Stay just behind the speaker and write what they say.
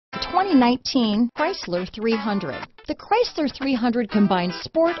2019 Chrysler 300. The Chrysler 300 combines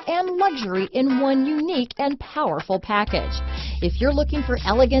sport and luxury in one unique and powerful package. If you're looking for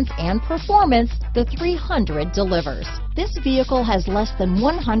elegance and performance, the 300 delivers. This vehicle has less than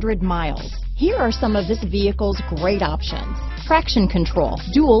 100 miles. Here are some of this vehicle's great options: traction control,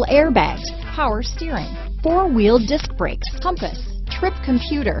 dual airbags, power steering, four-wheel disc brakes, compass, trip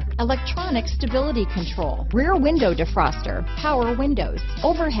computer, electronic stability control, rear window defroster, power windows,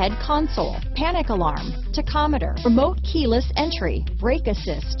 overhead console, panic alarm, tachometer, remote keyless entry, brake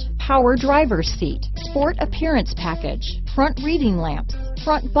assist, power driver's seat, sport appearance package, front reading lamps,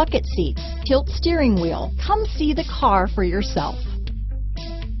 front bucket seats, tilt steering wheel. Come see the car for yourself.